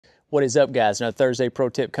What is up, guys? Another Thursday pro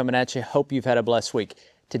tip coming at you. Hope you've had a blessed week.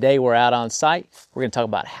 Today we're out on site. We're going to talk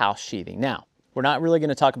about house sheathing. Now, we're not really going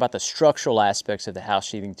to talk about the structural aspects of the house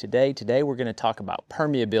sheathing today. Today we're going to talk about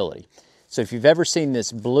permeability. So if you've ever seen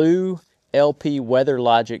this blue LP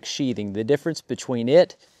WeatherLogic sheathing, the difference between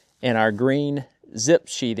it and our green zip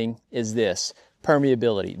sheathing is this: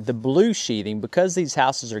 permeability. The blue sheathing, because these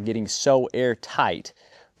houses are getting so airtight,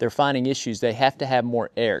 they're finding issues. They have to have more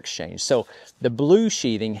air exchange. So the blue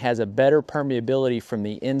sheathing has a better permeability from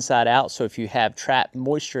the inside out. So if you have trapped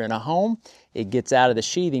moisture in a home, it gets out of the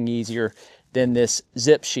sheathing easier than this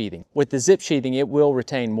zip sheathing. With the zip sheathing, it will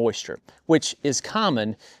retain moisture, which is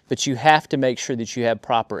common, but you have to make sure that you have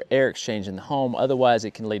proper air exchange in the home. Otherwise,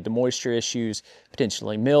 it can lead to moisture issues,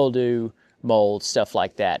 potentially mildew, mold, stuff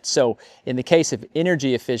like that. So in the case of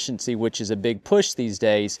energy efficiency, which is a big push these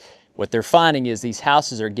days, what they're finding is these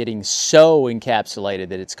houses are getting so encapsulated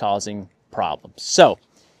that it's causing problems. So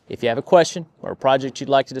if you have a question or a project you'd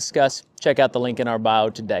like to discuss, check out the link in our bio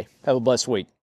today. Have a blessed week.